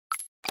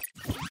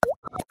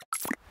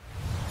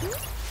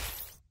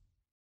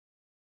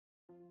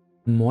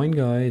Moin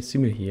guys,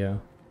 simel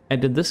here.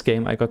 And in this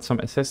game I got some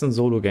assassin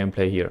solo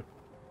gameplay here.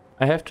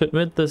 I have to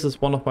admit this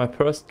is one of my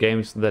first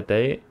games that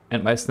day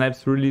and my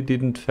snipes really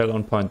didn't fell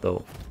on point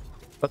though.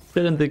 But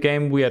still in the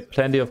game we had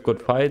plenty of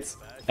good fights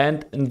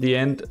and in the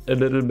end a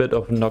little bit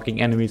of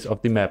knocking enemies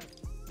off the map.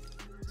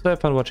 So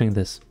have fun watching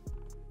this.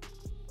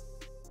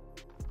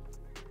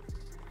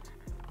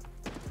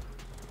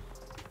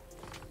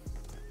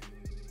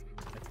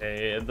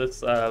 Okay,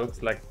 this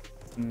looks like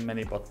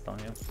many bots down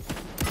here.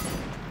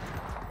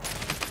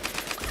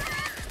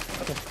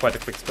 That was quite a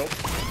quick scope.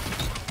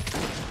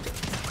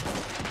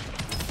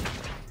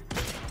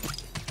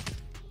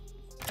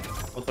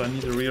 Also, I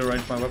need to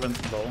rearrange my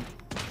weapons though.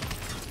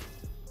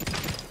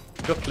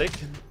 Good flick.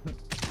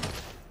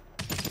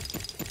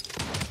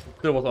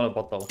 Still was on a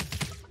bot though.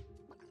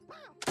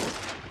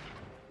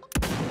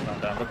 Oh,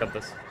 damn, look at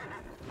this.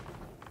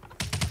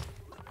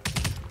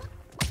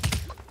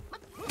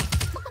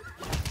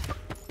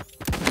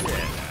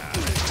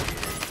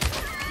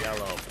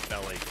 Yellow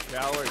belly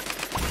coward.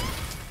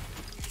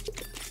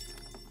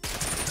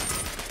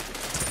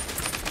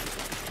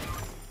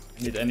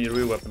 I need any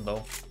real weapon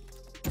though.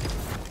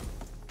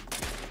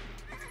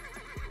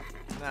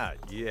 Not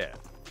yet.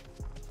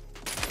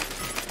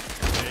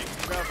 Take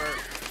cover.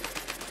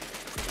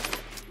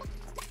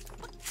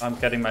 I'm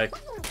getting my...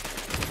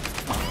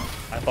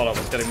 I thought I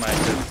was getting my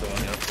kills so on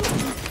here.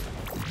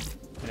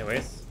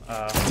 Anyways,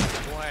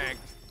 Blank.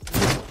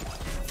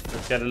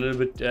 let's get a little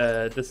bit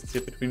distance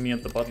here between me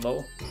and the bot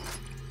low.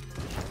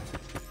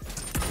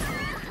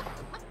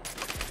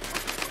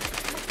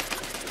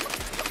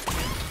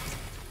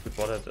 We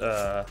bought it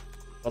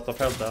lots of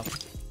health there.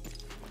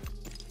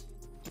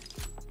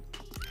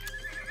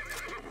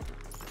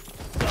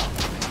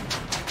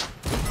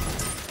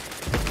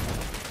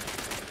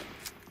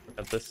 Look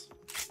at this.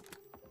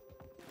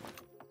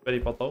 Ready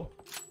bot low.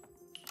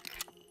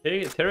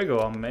 Hey, there we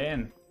go,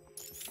 man.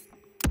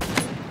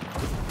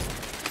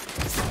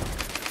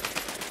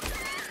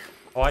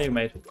 How are you,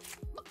 mate?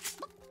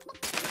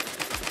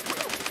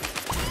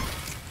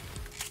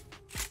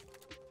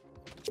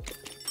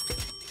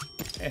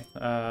 Okay,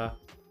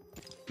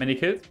 many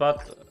kills,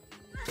 but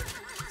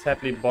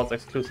sadly bots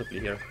exclusively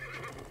here.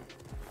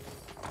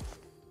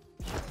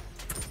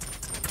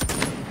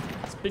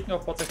 Speaking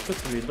of bots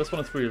exclusively, this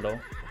one is real though.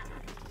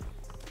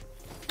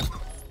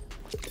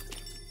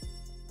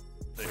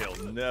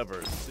 They'll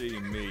never see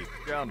me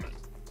coming.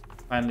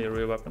 Finally a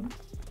real weapon.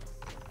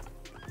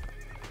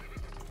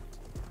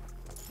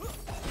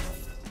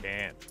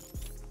 Can't.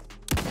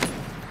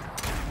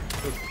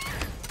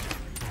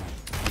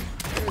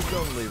 There's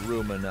only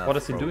room enough. What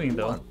is he doing,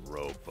 though? One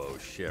robo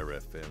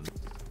sheriff in.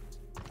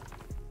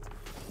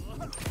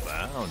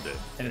 Found it.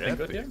 Anything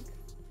good here?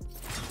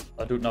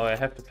 Oh dude, now I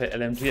have to play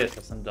LMG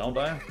assassin, don't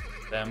I?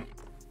 Damn.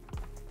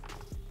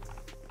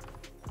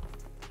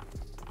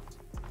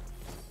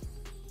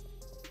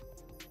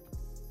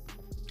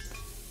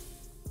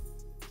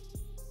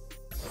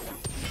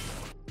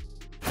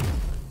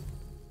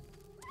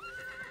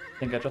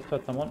 I think I just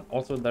heard someone.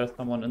 Also, there's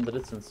someone in the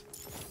distance.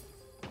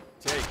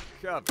 Take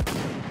cover.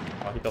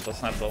 Oh, he got the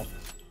snipe though.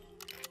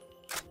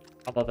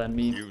 Other than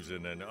me.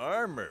 Using an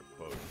armor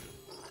potion.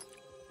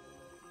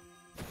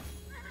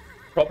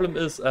 Problem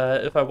is,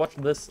 if I watch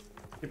this,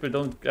 people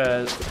don't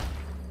do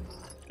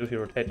he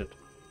rotated.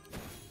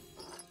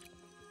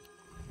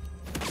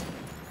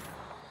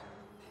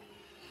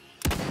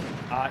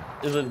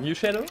 Is it you,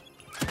 Shadow?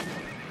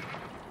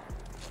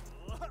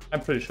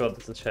 I'm pretty sure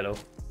this is Shadow.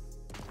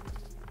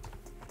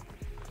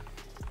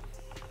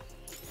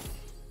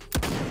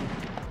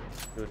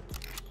 Good.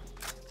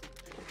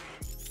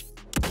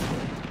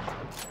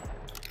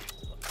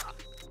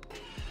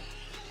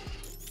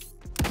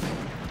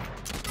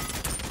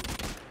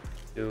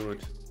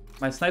 Dude,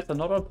 my snipes are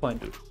not on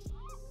point, dude.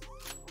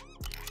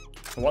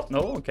 What? No?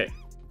 Okay.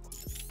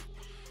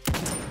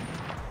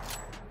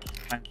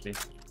 Actually.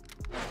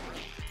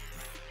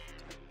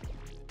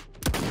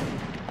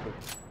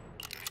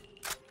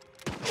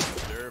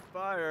 Under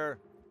fire.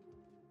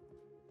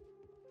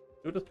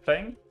 Dude is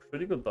playing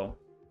pretty good though.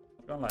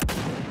 Not gonna lie.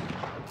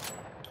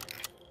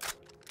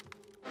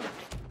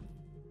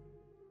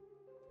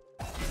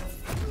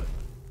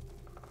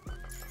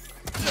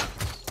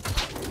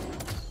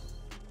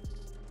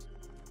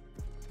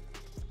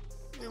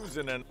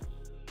 Using an.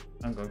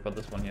 I'm going for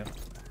this one here.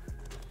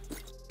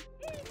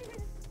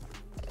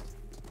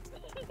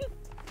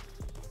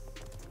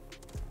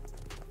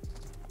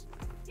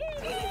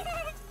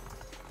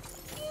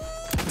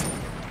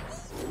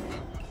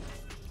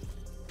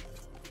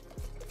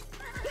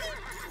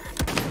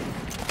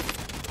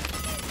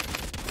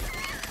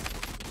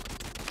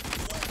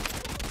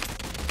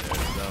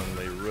 There's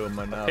only room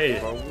enough Okay,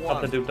 for got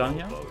one the dude down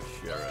here. robo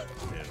sheriff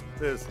in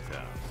this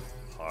town.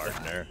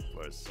 Partner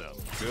for some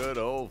good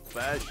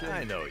old-fashioned.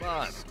 I know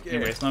you're scared.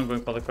 Anyways, now I'm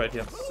going for the crate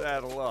here.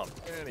 Saddle up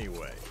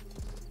anyway.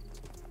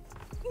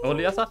 Oh,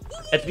 Liasa,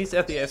 at least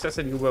as the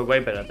assassin you were way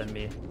better than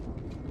me.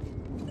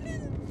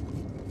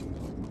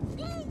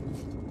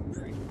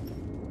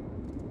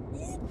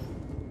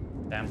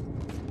 Damn.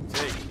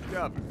 Take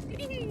cover.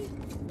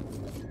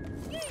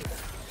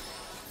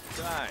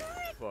 Time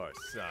for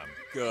some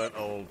good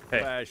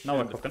old-fashioned now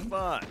we're cooking.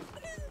 fun.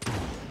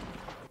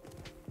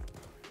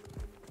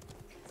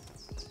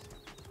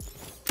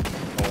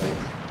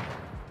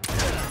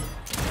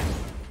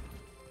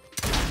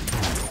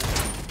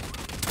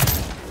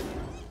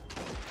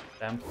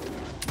 Damn.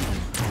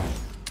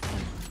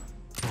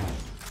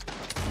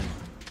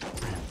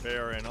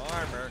 Fair in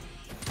armor.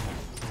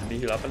 Can we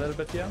heal up a little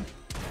bit here?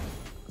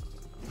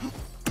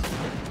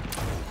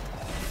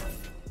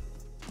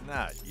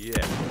 Not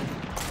yet.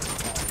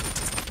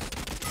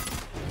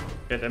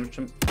 Okay, damage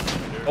him.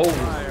 There's Oh!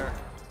 fire.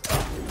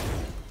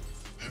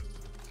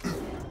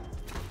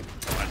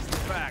 Watch the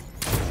back.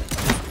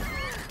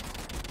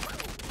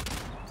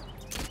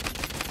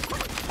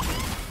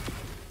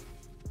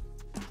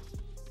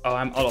 Oh,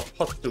 I'm out of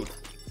pots, dude.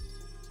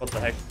 What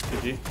the heck,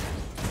 GG.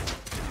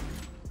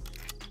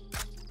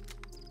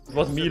 It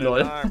was me,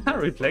 lol.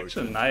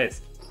 Reflection,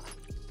 nice.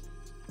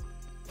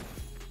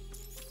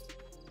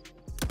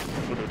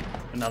 We'll do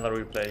another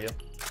replay here.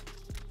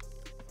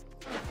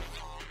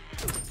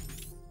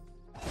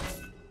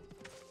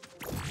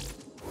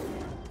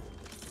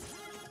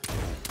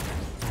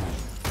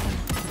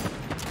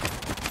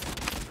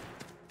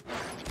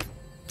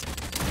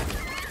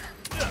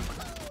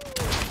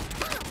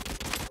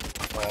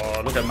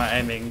 Oh, look at my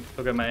aiming.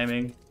 Look at my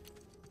aiming.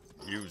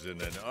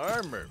 Using an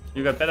armor.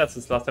 You got better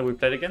since last time we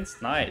played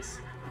against. Nice.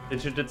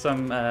 Did you did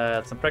some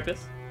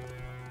practice?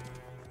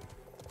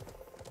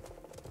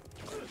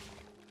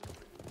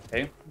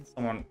 Okay,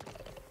 someone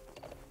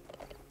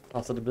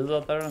passed the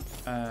blizzard there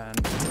and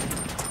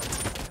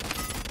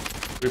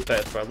replay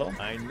as well though.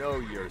 I know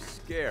you're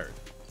scared,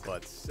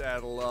 but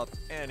saddle up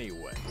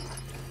anyway.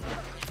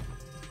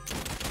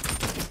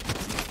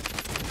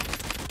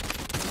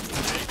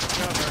 Take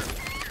cover.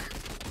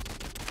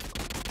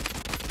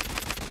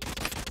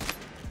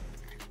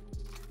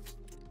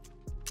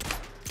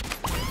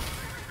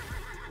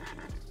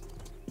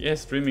 Yeah,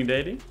 streaming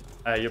daily.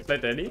 You play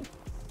daily?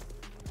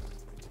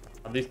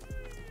 At least.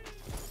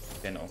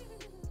 Okay, no.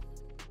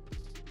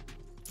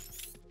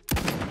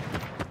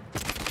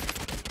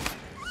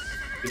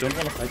 You don't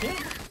want to fight yet?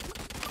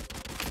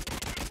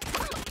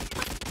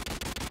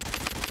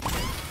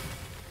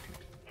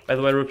 By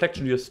the way,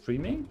 Reflection, you're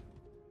streaming?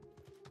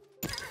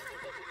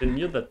 Didn't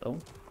mute that though.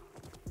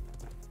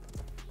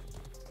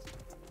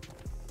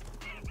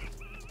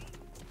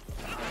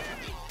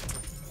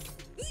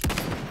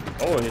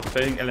 Oh, he's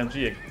playing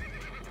LMG.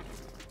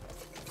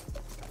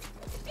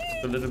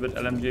 A little bit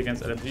LMG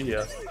against LMG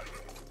here.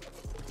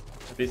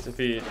 At least if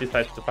he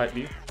decides to fight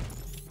me.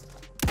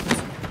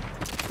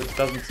 Which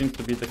doesn't seem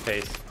to be the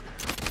case.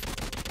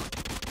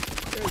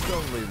 There's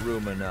only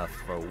room enough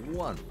for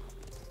one.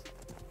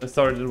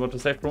 Sorry, didn't want to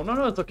save bro.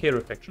 No, it's okay,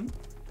 Reflection.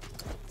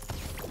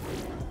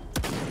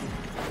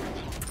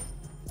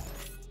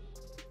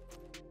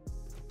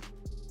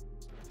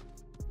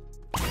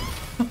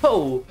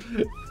 Oh!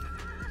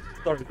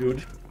 Sorry,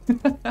 dude.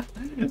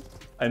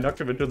 I knocked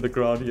him into the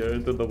ground here,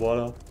 into the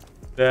water.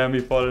 Damn, he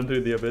fell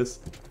into the abyss.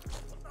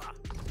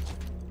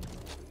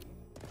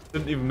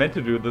 Didn't even meant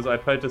to do this. I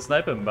tried to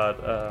snipe him, but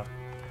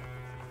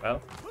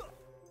well.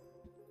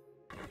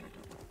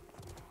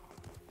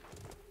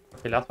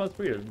 Okay, last one's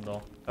real.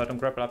 No, I don't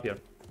grapple up here.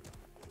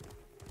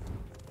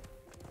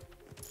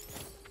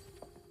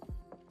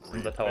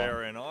 In the tower.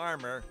 Fair in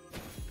armor.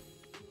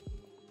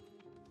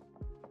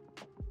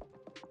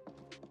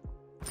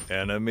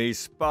 Enemy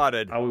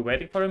spotted. Are we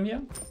waiting for him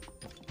here?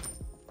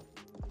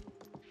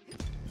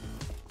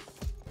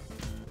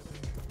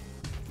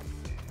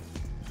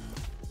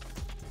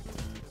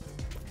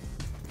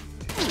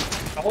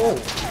 Oh!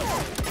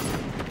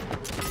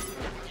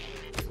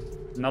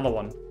 Another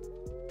one.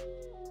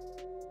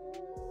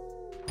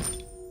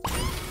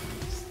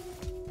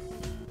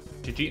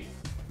 GG.